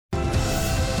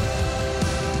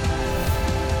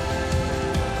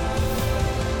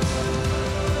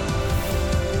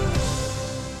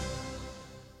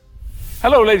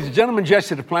Hello, ladies and gentlemen.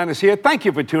 Jesse Duplantis here. Thank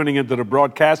you for tuning into the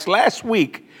broadcast. Last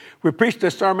week, we preached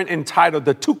a sermon entitled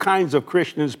The Two Kinds of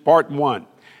Christians, Part 1.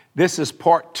 This is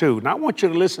Part 2. Now, I want you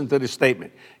to listen to this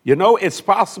statement. You know, it's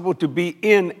possible to be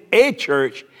in a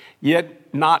church,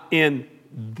 yet not in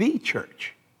the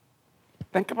church.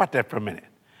 Think about that for a minute.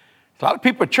 A lot of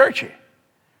people are churchy,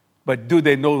 but do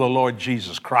they know the Lord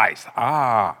Jesus Christ?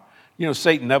 You know,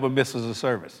 Satan never misses a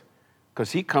service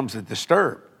because he comes to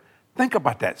disturb. Think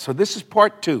about that. So this is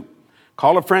Part 2.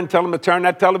 Call a friend, tell them to turn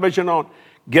that television on.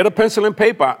 Get a pencil and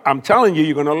paper. I'm telling you,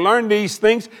 you're going to learn these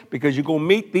things because you're going to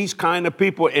meet these kind of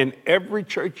people in every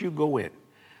church you go in.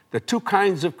 The Two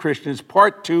Kinds of Christians,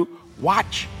 Part 2.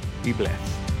 Watch, be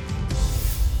blessed.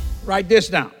 Write this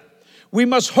down. We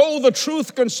must hold the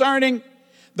truth concerning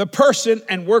the person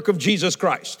and work of Jesus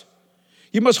Christ.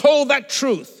 You must hold that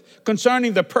truth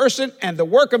concerning the person and the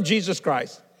work of Jesus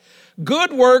Christ.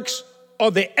 Good works are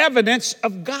the evidence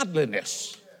of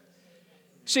godliness.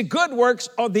 See, good works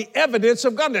are the evidence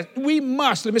of godliness. We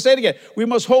must, let me say it again, we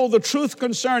must hold the truth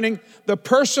concerning the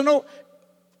person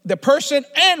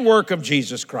and work of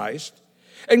Jesus Christ.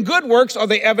 And good works are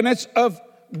the evidence of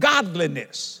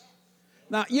godliness.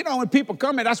 Now, you know, when people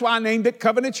come in, that's why I named it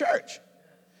Covenant Church.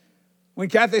 When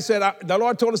Kathy said, the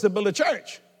Lord told us to build a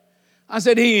church, I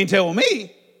said, he ain't tell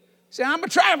me. See, I'm a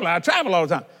traveler. I travel all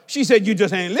the time. She said, you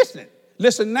just ain't listening.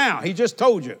 Listen now. He just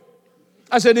told you.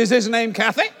 I said, is his name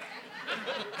Kathy?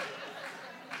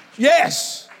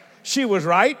 Yes, she was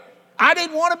right. I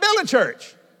didn't want to build a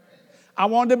church. I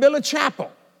wanted to build a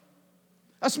chapel,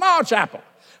 a small chapel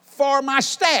for my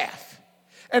staff.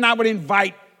 And I would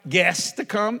invite guests to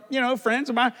come, you know, friends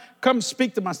of mine, come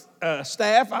speak to my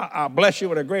staff. I'll bless you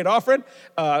with a great offering,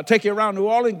 take you around New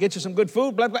Orleans, get you some good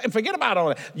food, blah, blah, and forget about all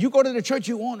that. You go to the church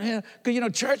you want here, because, you know,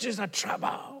 church is a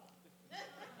trouble.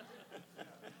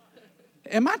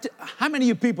 How many of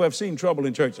you people have seen trouble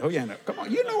in churches? Oh, yeah, no. Come on,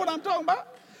 you know what I'm talking about.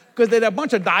 Because they're a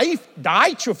bunch of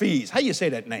Diotrephes. How you say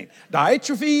that name?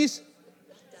 Diotrephes?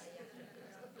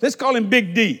 Let's call him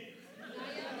Big D.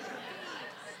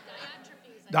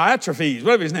 Diotrephes,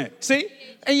 whatever his name. See?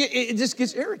 And it just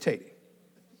gets irritating.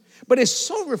 But it's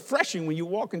so refreshing when you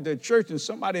walk into a church and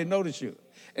somebody notices you.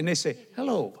 And they say,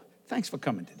 hello, thanks for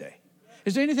coming today.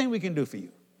 Is there anything we can do for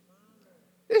you?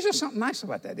 There's just something nice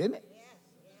about that, isn't it?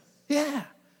 Yeah.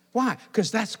 Why?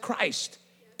 Because that's Christ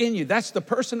in you. That's the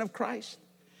person of Christ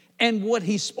and what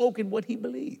he spoke and what he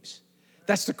believes.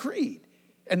 That's the creed.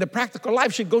 And the practical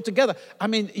life should go together. I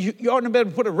mean, you ought to be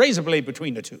able to put a razor blade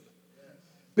between the two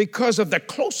because of the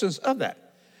closeness of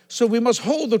that. So we must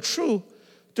hold the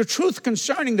truth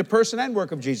concerning the person and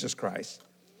work of Jesus Christ.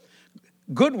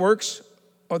 Good works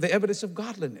are the evidence of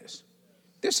godliness.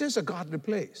 This is a godly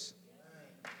place.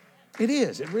 It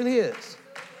is. It really is.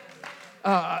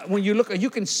 When you look,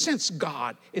 you can sense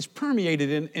God is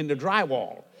permeated in the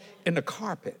drywall, in the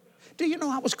carpet. Do you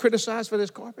know I was criticized for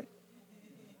this carpet?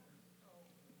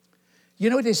 You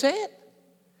know what they said?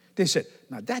 They said,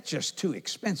 now that's just too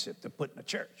expensive to put in a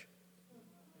church.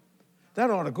 That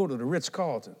ought to go to the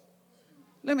Ritz-Carlton.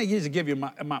 Let me just give you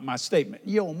my statement.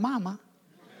 Yo, mama,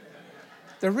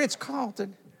 the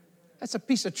Ritz-Carlton, that's a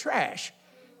piece of trash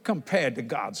compared to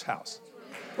God's house.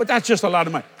 But that's just a lot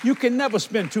of money. You can never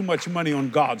spend too much money on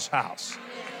God's house.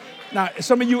 Now,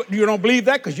 some of you don't believe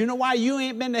that because you know why? You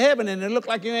ain't been to heaven and it look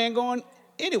like you ain't going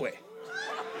anyway.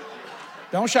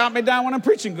 Don't shout me down when I'm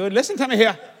preaching good. Listen to me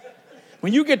here.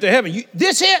 When you get to heaven,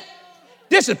 this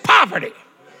is poverty.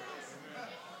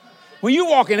 When you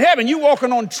walk in heaven, you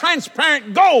walking on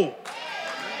transparent gold.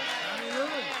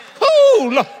 Ooh,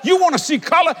 look, you want to see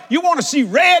color? You want to see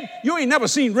red? You ain't never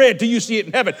seen red till you see it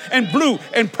in heaven. And blue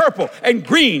and purple and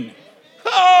green.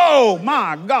 Oh,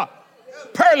 my God.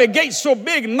 Pearly gates so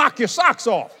big and knock your socks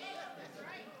off.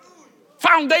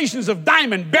 Foundations of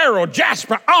diamond, beryl,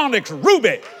 jasper, onyx,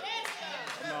 ruby.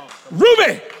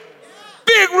 Ruby.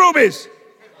 Big rubies.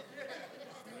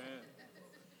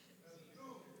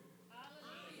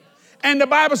 And the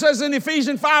Bible says in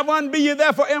Ephesians 5:1, be ye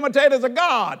therefore imitators of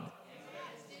God.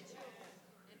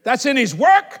 That's in his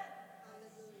work,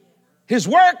 his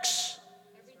works,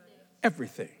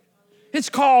 everything. It's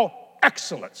called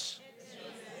excellence.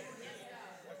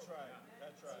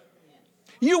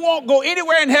 You won't go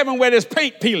anywhere in heaven where there's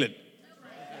paint peeling.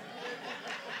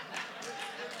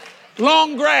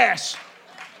 Long grass.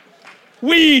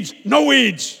 Weeds, no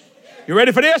weeds. You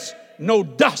ready for this? No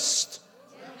dust.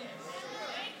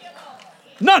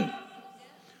 None.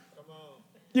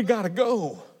 You got to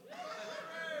go.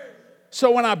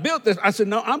 So when I built this, I said,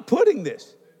 no, I'm putting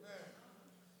this.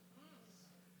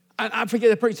 I forget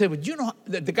the person said, but you know,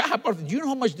 the guy I bought it, do you know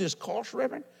how much this costs,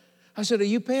 Reverend? I said, are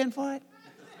you paying for it?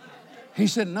 He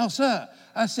said, no, sir.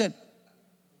 I said,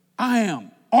 I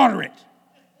am. Order it.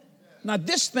 Now,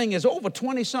 this thing is over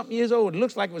 20-something years old. It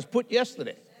looks like it was put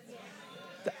yesterday.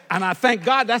 And I thank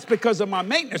God that's because of my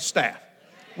maintenance staff.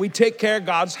 We take care of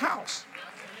God's house.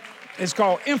 It's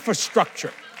called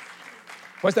infrastructure.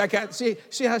 What's that, Kat? See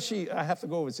how I have to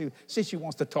go over and see she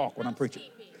wants to talk when I'm preaching.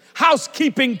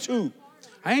 Housekeeping, too.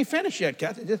 I ain't finished yet,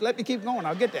 Kat. Just let me keep going.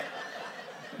 I'll get there.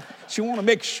 She want to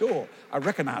make sure I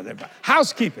recognize everybody.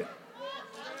 Housekeeping.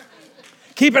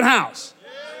 Keeping house.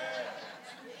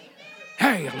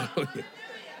 Hey, hallelujah.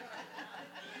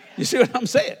 You see what I'm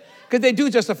saying? Because they do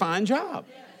just a fine job.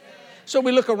 So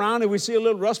we look around and we see a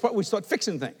little rust spot, we start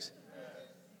fixing things.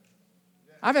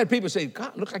 I've had people say,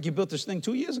 God, look like you built this thing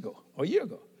 2 years ago or a year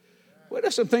ago. Well,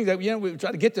 there's some things that, we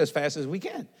try to get there as fast as we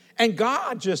can. And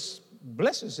God just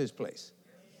blesses his place.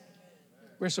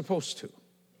 We're supposed to.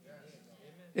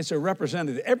 It's a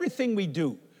representative. Everything we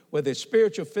do, whether it's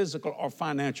spiritual, physical, or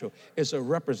financial, is a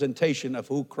representation of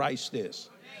who Christ is,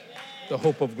 the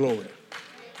hope of glory.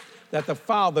 That the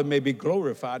Father may be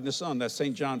glorified in the Son. That's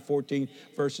St. John 14,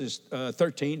 verses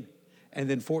 13, and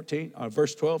then 14,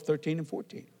 verse 12, 13, and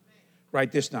 14.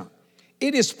 Write this down.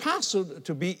 It is possible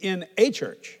to be in a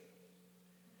church,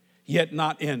 yet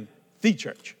not in the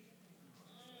church.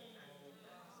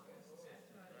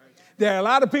 There are a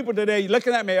lot of people today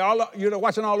looking at me, you're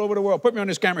watching all over the world. Put me on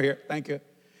this camera here. Thank you.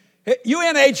 You're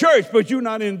in a church, but you're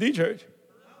not in the church.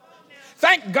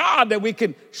 Thank God that we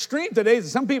can stream today so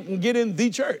some people can get in the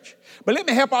church. But let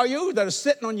me help all you that are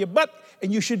sitting on your butt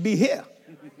and you should be here.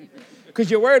 Because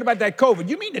you're worried about that COVID.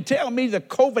 You mean to tell me the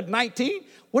COVID-19?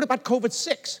 What about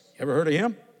COVID-6? Ever heard of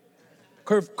him?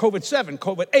 COVID-7,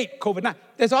 COVID-8, COVID-9.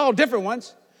 There's all different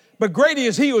ones. But greater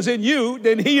is he who is in you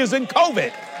than he is in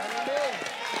COVID.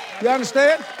 You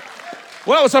understand?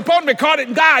 Well, it's supposed to be caught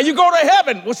and die. You go to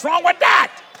heaven. What's wrong with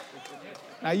that?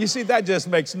 Now, you see, that just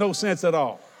makes no sense at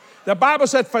all. The Bible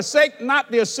said, forsake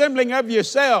not the assembling of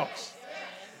yourselves.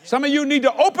 Some of you need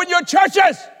to open your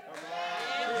churches.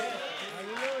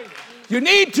 You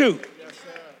need to.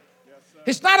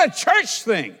 It's not a church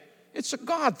thing. It's a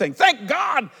God thing. Thank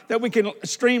God that we can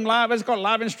stream live. It's called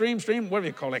live and stream, whatever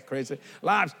you call that crazy.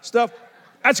 Live stuff.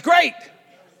 That's great.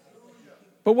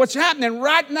 But what's happening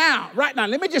right now,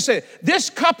 let me just say,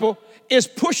 this couple is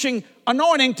pushing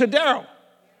anointing to Daryl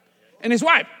and his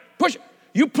wife. Push.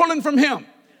 You pulling from him.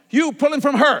 You pulling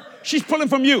from her. She's pulling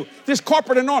from you. This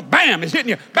corporate anointing, bam, it's hitting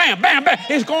you. Bam, bam, bam.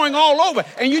 It's going all over.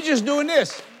 And you're just doing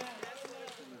this.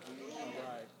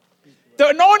 The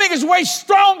anointing is way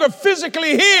stronger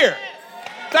physically here.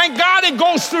 Thank God it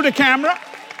goes through the camera.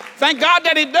 Thank God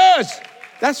that it does.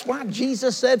 That's why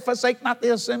Jesus said, forsake not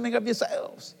the assembling of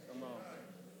yourselves.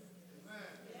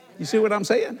 You see what I'm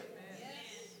saying?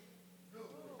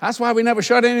 That's why we never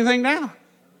shut anything down.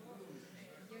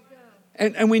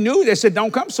 And we knew they said,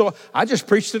 don't come. So I just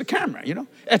preached to the camera,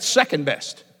 That's second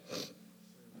best.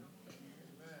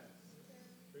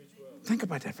 Think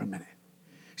about that for a minute.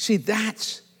 See,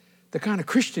 that's the kind of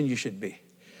Christian you should be.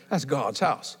 That's God's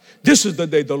house. This is the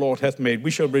day the Lord hath made.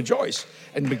 We shall rejoice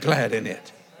and be glad in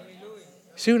it.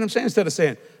 See what I'm saying? Instead of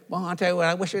saying, well, I'll tell you what,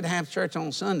 I wish we'd have church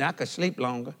on Sunday. I could sleep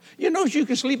longer. You know you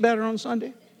can sleep better on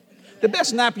Sunday? The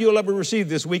best nap you'll ever receive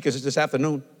this week is this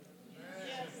afternoon.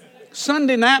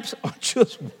 Sunday naps are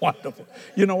just wonderful.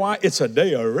 You know why? It's a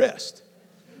day of rest.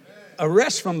 A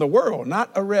rest from the world, not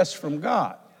a rest from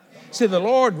God. See, the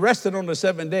Lord rested on the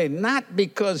seventh day, not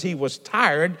because he was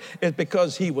tired, it's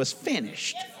because he was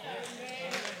finished.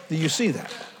 Do you see that?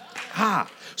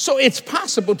 So it's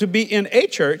possible to be in a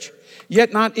church,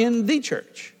 yet not in the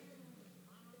church.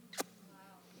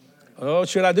 Oh,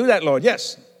 should I do that, Lord?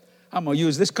 Yes. I'm going to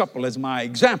use this couple as my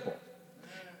example.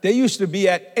 They used to be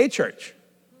at a church.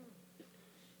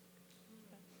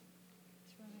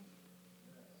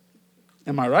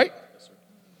 Am I right?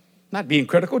 Not being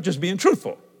critical, just being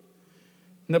truthful.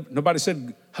 Nobody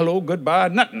said hello, goodbye,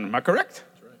 nothing. Am I correct?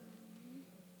 Right.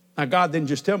 Now, God didn't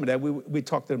just tell me that. We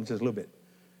talked to them just a little bit.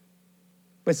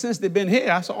 But since they've been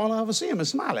here, all I ever see them is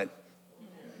smiling.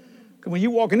 Because when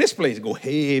you walk in this place, you go,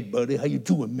 hey, buddy, how you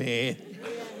doing, man?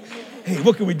 Hey,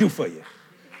 what can we do for you?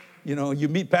 You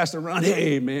meet Pastor Ron.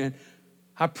 Hey, man,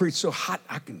 I preach so hot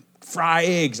I can fry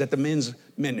eggs at the men's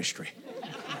ministry.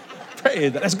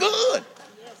 Praise God. That's good.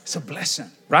 It's a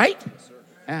blessing, right?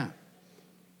 Yeah.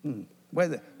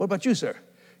 What about you, sir?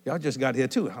 Y'all just got here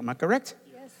too. Am I correct?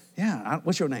 Yes. Yeah.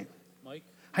 What's your name? Mike.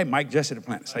 Hey, Mike, Jesse the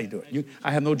Planters. How you doing?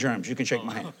 I have no germs. You can shake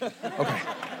my hand. Okay.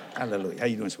 Hallelujah. How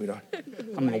you doing, sweetheart?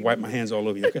 I'm going to wipe my hands all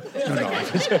over you. Okay?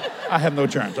 No. I have no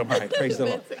germs. I'm all right. Praise the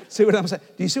Lord. See what I'm saying?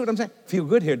 Do you see what I'm saying? Feel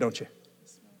good here, don't you?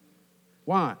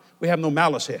 Why? We have no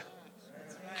malice here.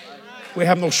 We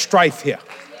have no strife here.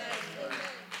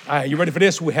 All right, you ready for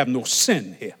this? We have no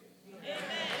sin here.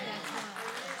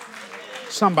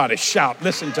 Somebody shout,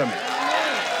 listen to me.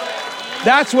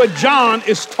 That's what John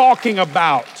is talking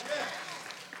about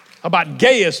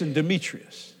Gaius and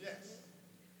Demetrius.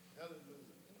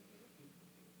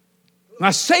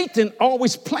 Now, Satan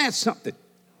always plants something,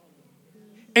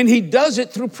 and he does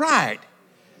it through pride.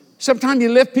 Sometimes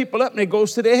you lift people up and it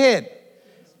goes to their head.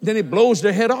 Then it blows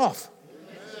their head off.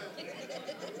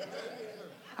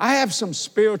 I have some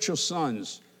spiritual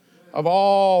sons of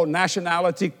all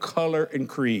nationality, color, and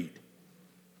creed.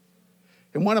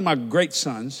 And one of my great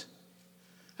sons,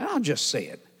 and I'll just say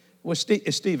it,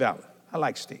 is Steve Allen. I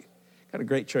like Steve. Got a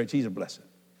great church. He's a blessing.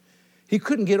 He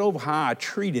couldn't get over how I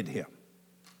treated him.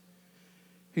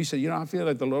 He said, I feel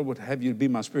like the Lord would have you be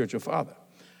my spiritual father.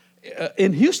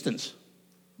 In Houston's,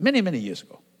 many, many years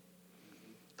ago.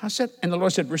 I said, and the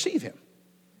Lord said, receive him.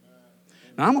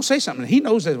 Now, I'm going to say something. He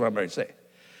knows that's what I'm going to say.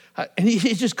 And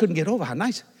he just couldn't get over how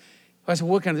nice. I said,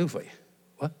 what can I do for you?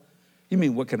 What? You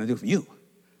mean, what can I do for you?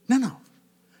 No.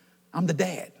 I'm the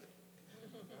dad.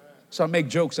 So I make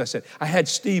jokes. I said, I had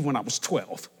Steve when I was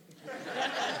 12.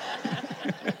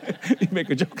 You make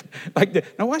a joke like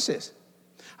that. Now watch this.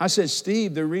 I said,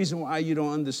 Steve, the reason why you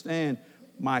don't understand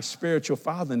my spiritual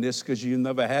father in this because you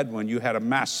never had one. You had a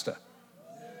master.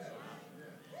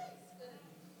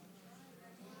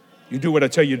 You do what I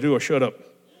tell you to do or shut up.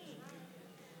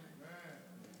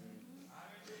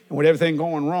 And with everything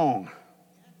going wrong,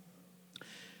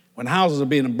 when houses are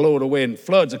being blown away and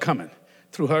floods are coming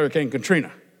through Hurricane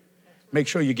Katrina, make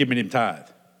sure you give me them tithe.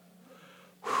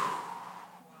 Whew.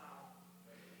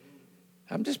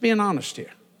 I'm just being honest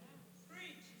here.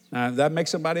 Now, if that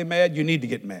makes somebody mad, you need to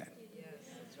get mad.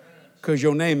 Because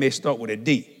your name may start with a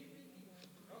D.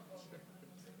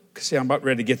 See, I'm about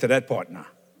ready to get to that part now.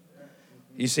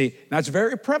 You see, now it's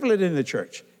very prevalent in the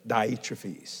church,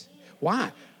 Diotrephes.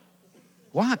 Why?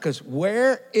 Why? Because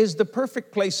where is the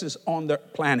perfect places on the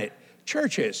planet?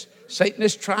 Churches. Satan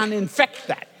is trying to infect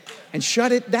that and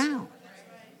shut it down.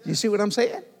 You see what I'm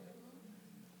saying?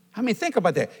 I mean, think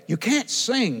about that. You can't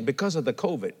sing because of the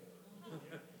COVID,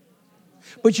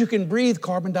 but you can breathe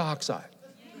carbon dioxide.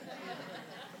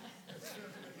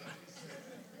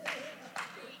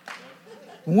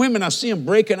 Women, I see them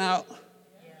breaking out.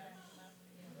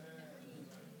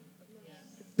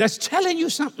 That's telling you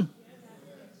something.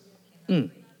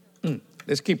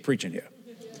 Let's keep preaching here.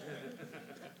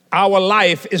 Our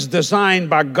life is designed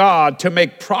by God to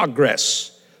make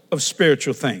progress of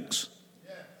spiritual things.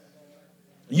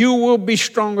 You will be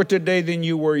stronger today than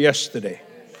you were yesterday.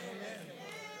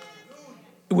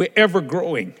 We're ever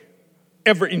growing,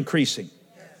 ever increasing.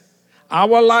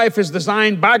 Our life is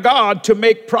designed by God to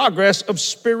make progress of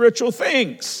spiritual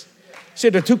things. See,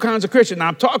 there are two kinds of Christians. Now,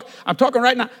 I'm talking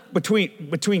right now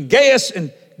between Gaius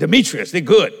and Demetrius. They're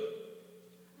good.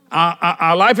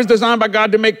 Our life is designed by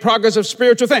God to make progress of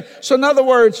spiritual things. So in other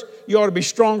words, you ought to be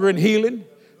stronger in healing,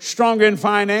 stronger in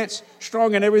finance,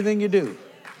 stronger in everything you do.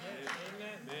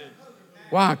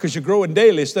 Why? Because you're growing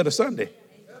daily instead of Sunday.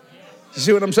 You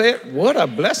see what I'm saying? What a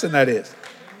blessing that is.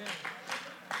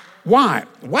 Why?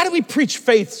 Why do we preach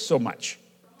faith so much?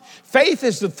 Faith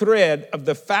is the thread of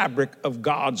the fabric of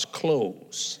God's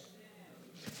clothes.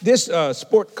 This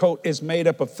sport coat is made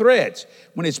up of threads.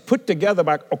 When it's put together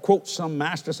by, quote, some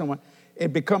master, someone,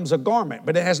 it becomes a garment,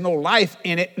 but it has no life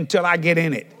in it until I get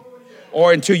in it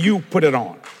or until you put it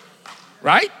on,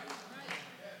 right?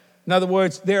 In other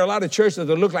words, there are a lot of churches that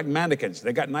look like mannequins.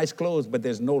 They got nice clothes, but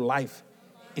there's no life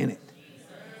in it.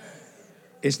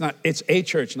 It's a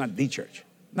church, not the church.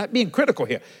 Not being critical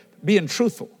here, being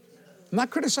truthful. I'm not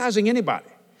criticizing anybody.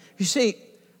 You see,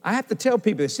 I have to tell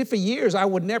people this. See, for years, I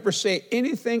would never say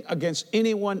anything against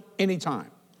anyone, anytime.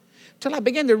 Till I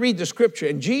began to read the scripture,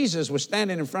 and Jesus was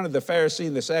standing in front of the Pharisee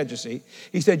and the Sadducee.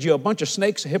 He said, you're a bunch of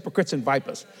snakes, hypocrites, and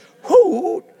vipers.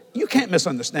 Who? You can't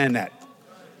misunderstand that.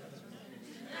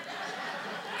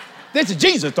 This is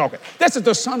Jesus talking. This is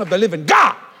the Son of the living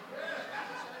God.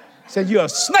 He said, you're a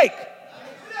snake.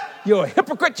 You're a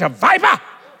hypocrite, you're a viper.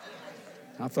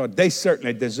 I thought they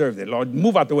certainly deserved it. Lord,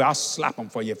 move out the way. I'll slap them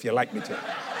for you if you like me to.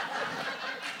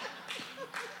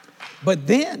 But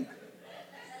then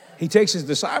he takes his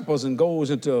disciples and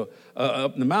goes into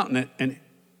up the mountain, and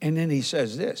then he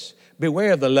says this: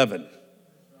 beware of the leaven.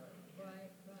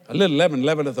 A little leaven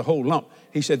leaveneth the whole lump.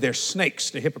 He said, they're snakes,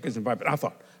 the hypocrites and vipers. I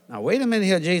thought, now wait a minute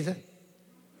here, Jesus.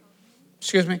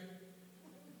 Excuse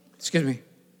me.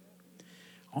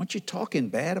 Aren't you talking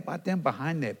bad about them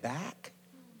behind their back?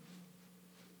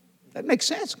 That makes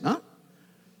sense, huh?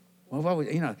 Well,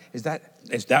 is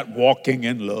that walking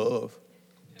in love?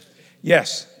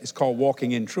 Yes, it's called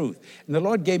walking in truth. And the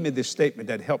Lord gave me this statement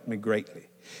that helped me greatly.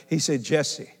 He said,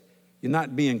 Jesse, you're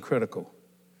not being critical.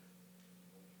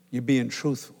 You're being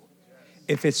truthful.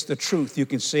 If it's the truth, you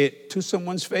can say it to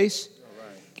someone's face.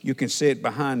 You can say it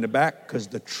behind the back, because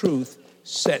the truth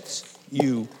sets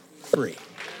you free.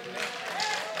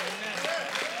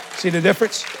 See the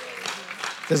difference?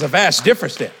 There's a vast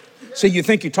difference there. See, you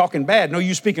think you're talking bad. No,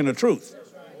 you're speaking the truth.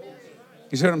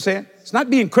 You see what I'm saying? It's not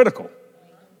being critical.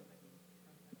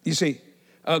 You see,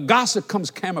 gossip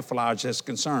comes camouflaged as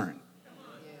concern.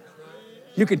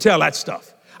 You can tell that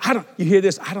stuff. You hear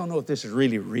this? I don't know if this is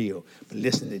really real, but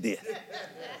listen to this.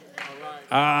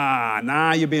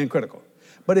 Now you're being critical.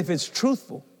 But if it's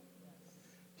truthful,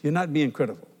 you're not being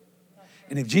critical.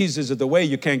 And if Jesus is the way,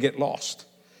 you can't get lost.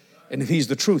 And if he's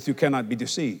the truth, you cannot be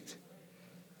deceived.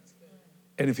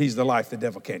 And if he's the life, the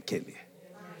devil can't kill you.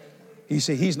 You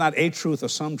see, he's not a truth or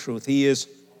some truth. He is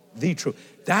the truth.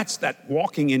 That's that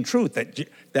walking in truth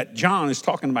that John is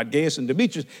talking about, Gaius and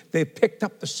Demetrius. They picked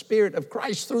up the Spirit of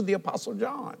Christ through the Apostle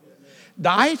John.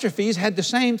 Diotrephes had the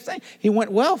same thing. He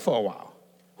went well for a while.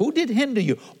 Who did hinder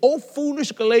you? Oh,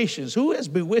 foolish Galatians, who has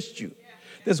bewitched you?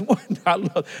 There's one, I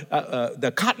love,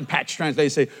 the Cotton Patch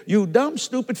translation say, you dumb,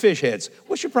 stupid fish heads.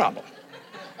 What's your problem?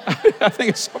 I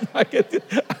think it's something like it.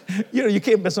 You know, you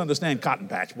can't misunderstand Cotton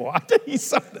Patch, boy. I'll tell you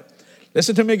something.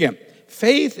 Listen to me again.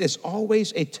 Faith is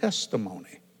always a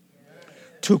testimony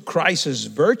to Christ's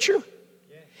virtue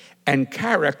and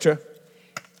character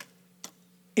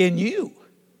in you.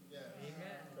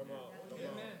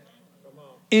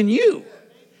 In you.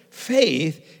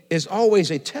 Faith is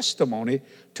always a testimony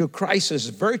to Christ's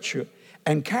virtue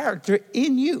and character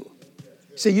in you.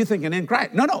 See, you're thinking in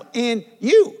Christ. No, in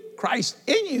you. Christ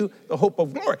in you, the hope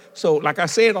of glory. So, like I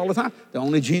say it all the time, the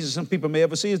only Jesus some people may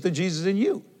ever see is the Jesus in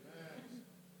you.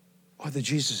 Or the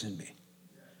Jesus in me.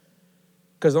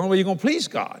 Because the only way you're going to please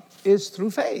God is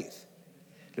through faith.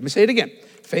 Let me say it again.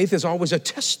 Faith is always a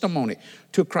testimony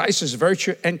to Christ's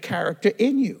virtue and character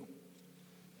in you.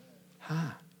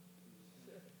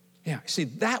 Yeah, see,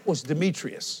 that was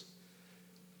Demetrius.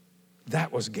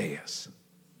 That was Gaius.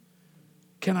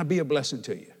 Can I be a blessing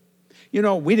to you? You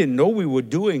know, we didn't know we were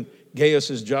doing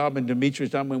Gaius's job and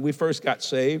Demetrius' job when we first got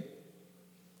saved.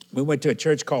 We went to a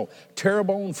church called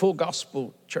Terrebonne Full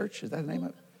Gospel Church. Is that the name of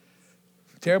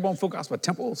it? Terrebonne Full Gospel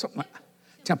Temple, something like that.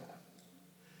 Temple.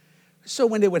 So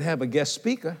when they would have a guest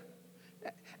speaker,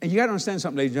 and you got to understand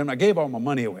something, ladies and gentlemen, I gave all my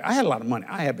money away. I had a lot of money.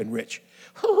 I have been rich.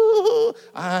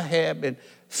 I have been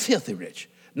filthy rich.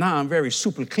 Now I'm very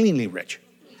super cleanly rich.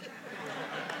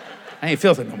 I ain't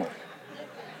filthy no more.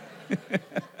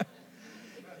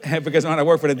 Because when I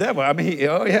work for the devil, I mean,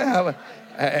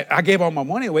 I gave all my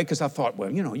money away because I thought,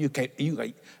 well, you know, you got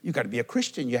to be a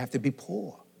Christian. You have to be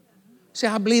poor. See,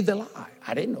 I believed the lie.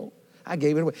 I didn't know. I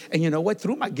gave it away. And you know what?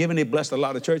 Through my giving, it blessed a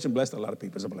lot of church and blessed a lot of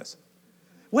people. It's a blessing.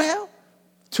 Well,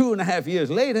 2.5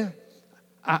 years later,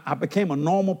 I became a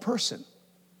normal person.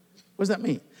 What does that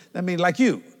mean? That means like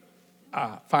you,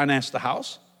 I financed the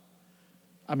house.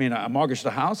 I mortgaged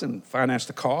the house and financed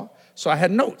the car. So I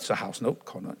had notes, a house note,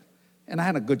 car note. And I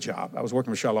had a good job. I was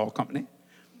working for Shell Oil Company.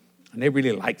 And they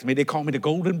really liked me. They called me the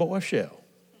golden boy of Shell.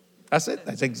 That's it.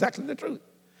 That's exactly the truth.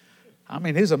 I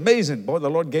mean, it's amazing. Boy, the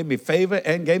Lord gave me favor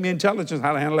and gave me intelligence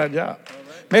how to handle that job.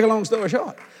 Right. Make a long story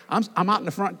short, I'm out in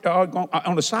the front yard,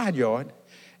 on the side yard,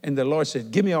 and the Lord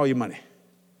said, give me all your money.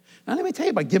 Now, let me tell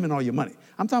you about giving all your money.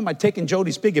 I'm talking about taking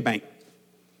Jody's piggy bank,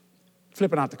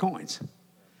 flipping out the coins.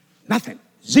 Nothing.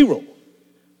 Zero.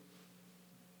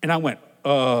 And I went,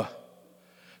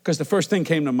 because the first thing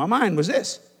came to my mind was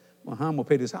this. Well, how am I going to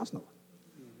pay this house note?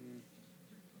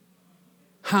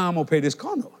 How am I going to pay this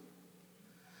car note?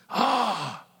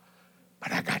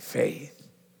 But I got faith.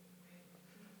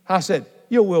 I said,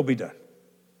 your will be done.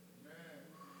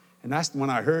 And that's when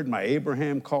I heard my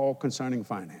Abraham call concerning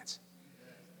finance.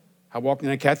 I walked in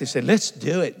and Kathy said, let's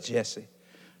do it, Jesse.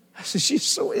 I said, she's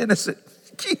so innocent.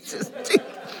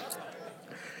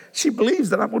 She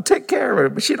believes that I'm going to take care of her,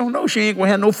 but she don't know she ain't going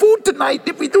to have no food tonight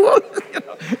if we do all this. You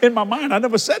know? In my mind, I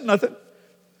never said nothing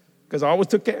because I always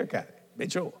took care of Kathy.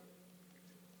 Made sure.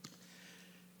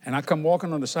 And I come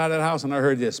walking on the side of the house and I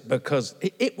heard this because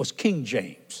it was King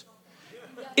James.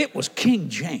 It was King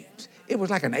James. It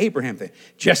was like an Abraham thing.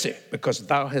 Jesse, because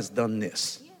thou hast done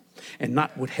this and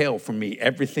not withheld from me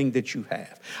everything that you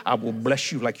have, I will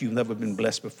bless you like you've never been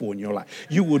blessed before in your life.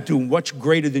 You will do much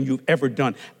greater than you've ever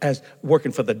done as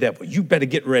working for the devil. You better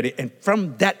get ready. And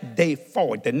from that day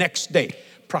forward, the next day,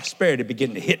 prosperity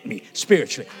began to hit me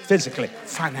spiritually, physically,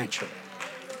 financially.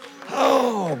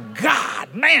 Oh,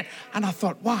 God, man. And I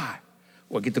thought, why?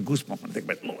 Well, I get the goosebumps and think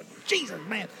about, Lord Jesus,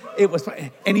 man. It was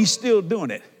fun. And he's still doing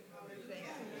it.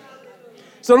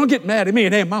 So don't get mad at me.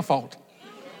 It ain't my fault.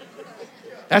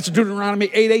 That's Deuteronomy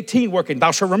 8:18 working.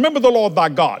 Thou shalt remember the Lord thy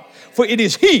God, for it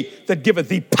is he that giveth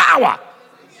thee power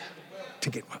to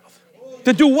get wealth.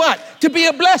 To do what? To be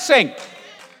a blessing.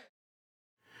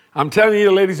 I'm telling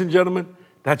you, ladies and gentlemen,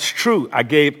 that's true. I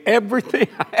gave everything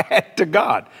I had to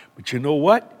God. But you know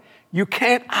what? You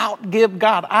can't outgive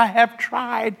God. I have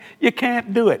tried. You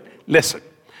can't do it. Listen,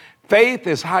 faith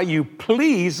is how you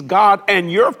please God,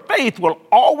 and your faith will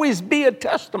always be a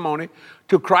testimony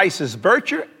to Christ's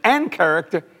virtue and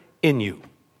character in you.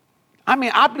 I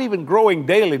mean, I believe in growing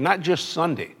daily, not just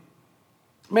Sunday.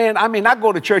 Man, I mean, I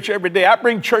go to church every day. I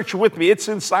bring church with me. It's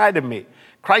inside of me.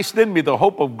 Christ in me, the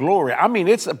hope of glory. I mean,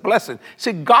 it's a blessing.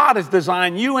 See, God has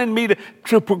designed you and me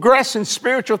to progress in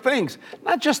spiritual things,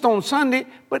 not just on Sunday,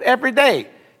 but every day.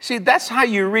 See, that's how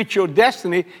you reach your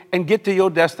destiny and get to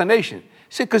your destination.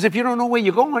 See, because if you don't know where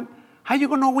you're going, how you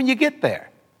going to know when you get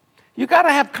there? You got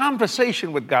to have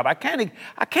conversation with God. I can't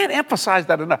emphasize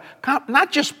that enough.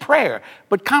 Not just prayer,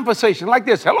 but conversation like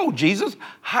this. Hello, Jesus.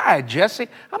 Hi, Jesse.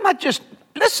 I'm not just,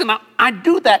 listen, I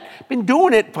do that. Been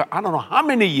doing it for I don't know how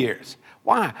many years.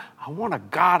 Why? I want a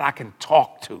God I can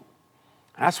talk to.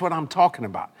 That's what I'm talking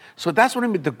about. So that's what I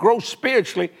mean, to grow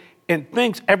spiritually in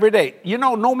things every day. You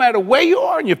know, no matter where you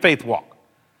are in your faith walk,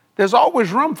 there's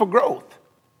always room for growth.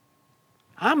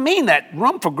 I mean that,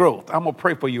 room for growth. I'm going to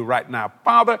pray for you right now.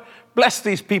 Father, bless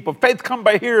these people. Faith come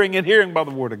by hearing and hearing by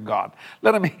the word of God.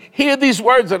 Let them hear these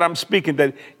words that I'm speaking,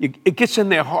 that it gets in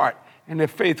their heart and their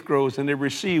faith grows and they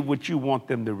receive what you want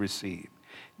them to receive.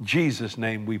 In Jesus'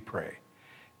 name we pray.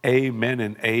 Amen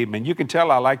and amen. You can tell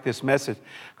I like this message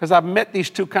because I've met these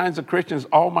two kinds of Christians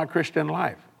all my Christian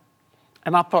life.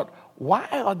 And I thought, why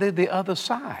are they the other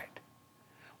side?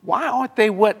 Why aren't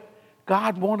they what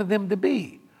God wanted them to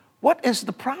be? What is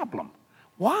the problem?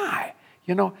 Why?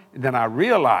 You know, and then I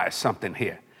realized something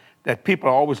here, that people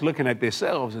are always looking at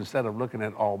themselves instead of looking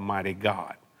at Almighty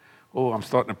God. Oh, I'm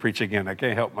starting to preach again. I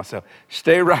can't help myself.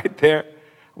 Stay right there.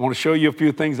 I want to show you a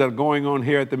few things that are going on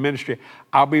here at the ministry.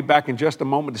 I'll be back in just a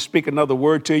moment to speak another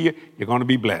word to you. You're going to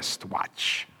be blessed.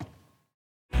 Watch.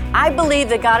 I believe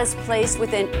that God has placed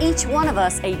within each one of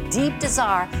us a deep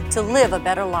desire to live a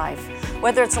better life.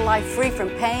 Whether it's a life free from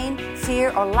pain,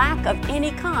 fear, or lack of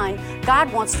any kind,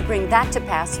 God wants to bring that to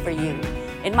pass for you.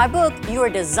 In my book, You Are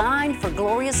Designed for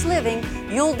Glorious Living,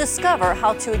 you'll discover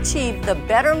how to achieve the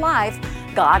better life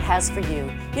God has for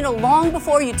you. You know, long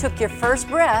before you took your first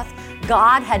breath,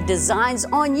 God had designs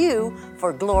on you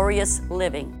for glorious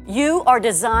living. You Are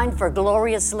Designed for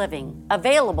Glorious Living,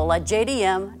 available at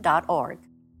jdm.org.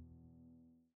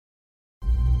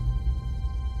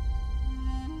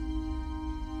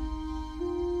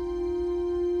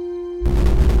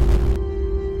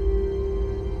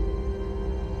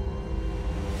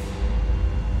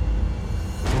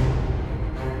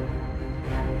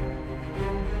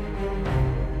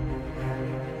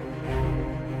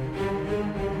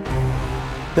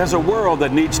 There's a world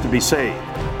that needs to be saved.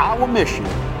 Our mission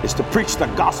is to preach the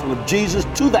gospel of Jesus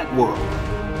to that world.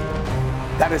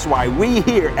 That is why we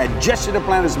here at Jesse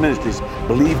Duplantis Ministries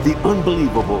believe the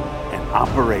unbelievable and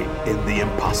operate in the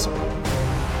impossible.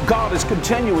 God is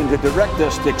continuing to direct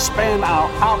us to expand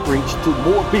our outreach to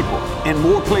more people in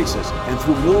more places and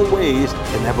through more ways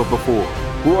than ever before.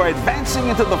 We are advancing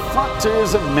into the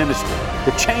frontiers of ministry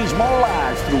to change more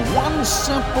lives through one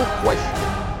simple question.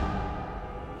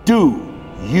 Do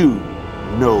you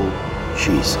know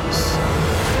Jesus?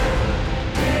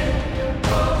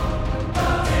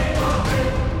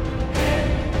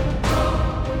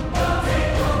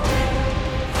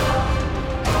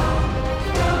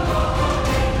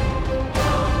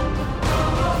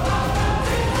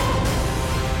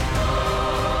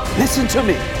 Listen to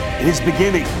me. It is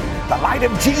beginning. The light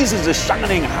of Jesus is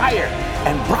shining higher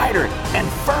and brighter and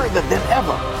further than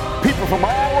ever. People from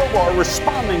all over are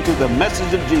responding to the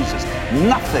message of Jesus.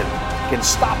 Nothing can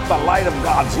stop the light of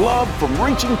God's love from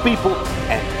reaching people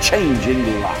and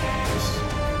changing lives.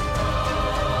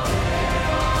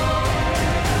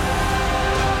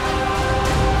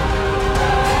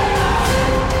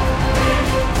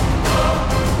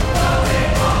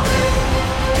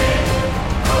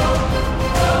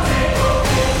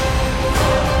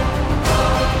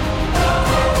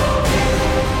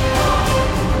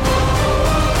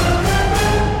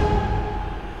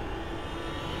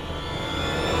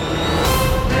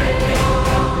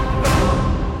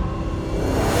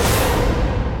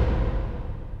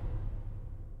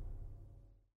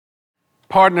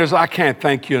 Partners, I can't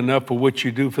thank you enough for what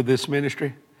you do for this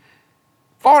ministry.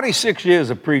 46 years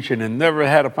of preaching and never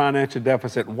had a financial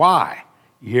deficit. Why?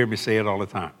 You hear me say it all the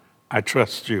time. I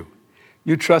trust you.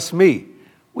 You trust me.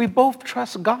 We both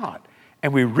trust God.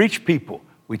 and we reach people.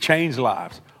 We change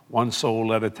lives, one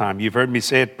soul at a time. You've heard me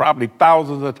say it probably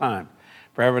thousands of times.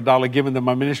 For every dollar given to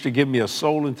my ministry, give me a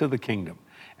soul into the kingdom.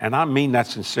 And I mean that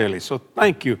sincerely. So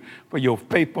thank you for your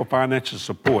faithful financial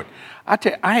support. I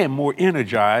tell you, I am more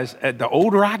energized the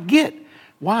older I get.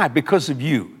 Why? Because of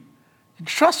you.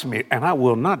 Trust me, and I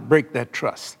will not break that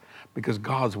trust because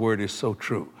God's word is so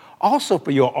true. Also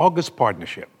for your August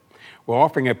partnership, we're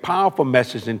offering a powerful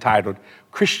message entitled,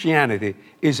 Christianity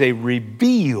is a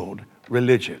Revealed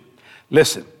Religion.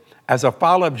 Listen, as a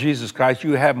follower of Jesus Christ,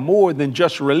 you have more than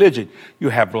just religion. You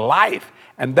have life,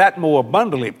 and that more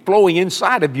abundantly flowing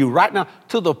inside of you right now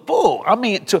to the full. I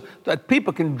mean, to that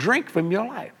people can drink from your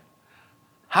life.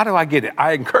 How do I get it?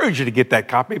 I encourage you to get that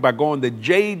copy by going to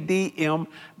jdm.org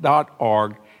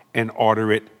and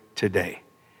order it today.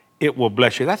 It will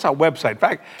bless you. That's our website. In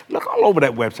fact, look all over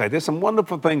that website. There's some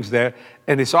wonderful things there,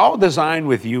 and it's all designed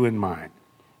with you in mind.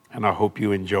 And I hope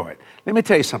you enjoy it. Let me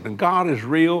tell you something. God is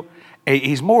real.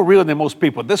 He's more real than most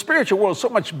people. The spiritual world is so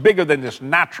much bigger than this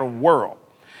natural world.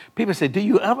 People say, do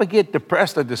you ever get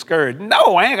depressed or discouraged?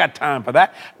 No, I ain't got time for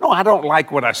that. No, I don't like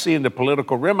what I see in the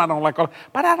political realm. I don't like all,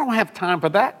 but I don't have time for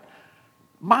that.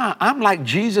 I'm like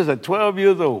Jesus at 12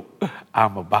 years old.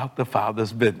 I'm about the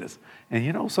Father's business. And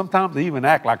you know, sometimes I even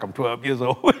act like I'm 12 years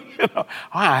old. You know,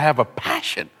 I have a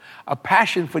passion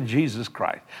for Jesus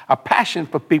Christ, a passion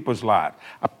for people's lives,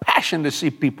 a passion to see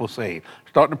people saved.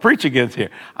 Starting to preach against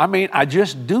here. I mean, I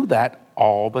just do that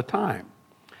all the time.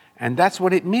 And that's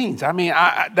what it means. I mean,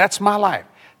 that's my life.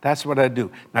 That's what I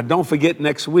do. Now, don't forget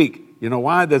next week. You know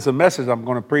why? There's a message I'm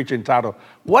going to preach entitled,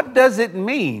 What Does It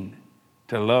Mean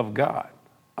to Love God?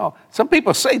 Oh, some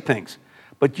people say things,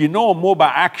 but you know them more by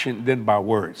action than by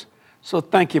words. So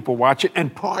thank you for watching.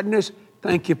 And partners,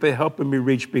 thank you for helping me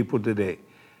reach people today.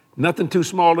 Nothing too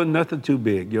small and nothing too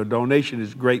big. Your donation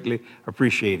is greatly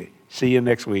appreciated. See you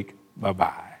next week.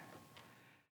 Bye-bye.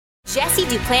 Jesse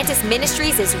Duplantis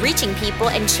Ministries is reaching people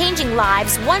and changing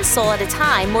lives one soul at a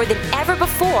time more than ever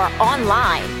before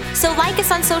online. So like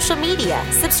us on social media,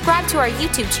 subscribe to our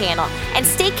YouTube channel, and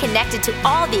stay connected to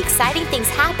all the exciting things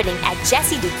happening at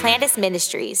Jesse Duplantis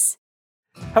Ministries.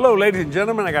 Hello, ladies and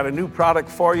gentlemen. I got a new product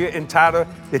for you entitled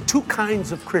The Two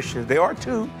Kinds of Christians. There are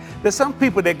two. There's some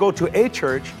people that go to a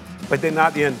church, but they're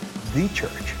not in the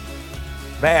church.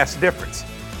 Vast difference.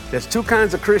 There's two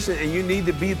kinds of Christians, and you need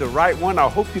to be the right one. I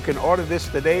hope you can order this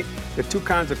today. The Two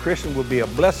Kinds of Christians will be a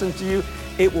blessing to you.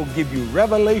 It will give you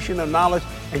revelation of knowledge,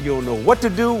 and you'll know what to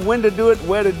do, when to do it,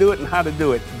 where to do it, and how to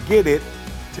do it. Get it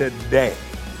today.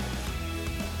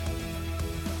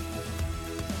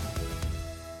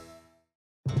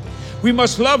 We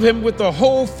must love him with the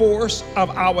whole force of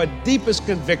our deepest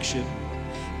conviction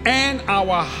and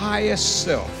our highest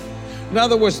self. In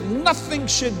other words, nothing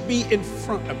should be in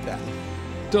front of that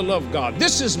to love God.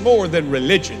 This is more than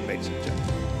religion, ladies and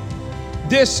gentlemen.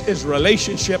 This is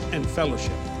relationship and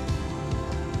fellowship.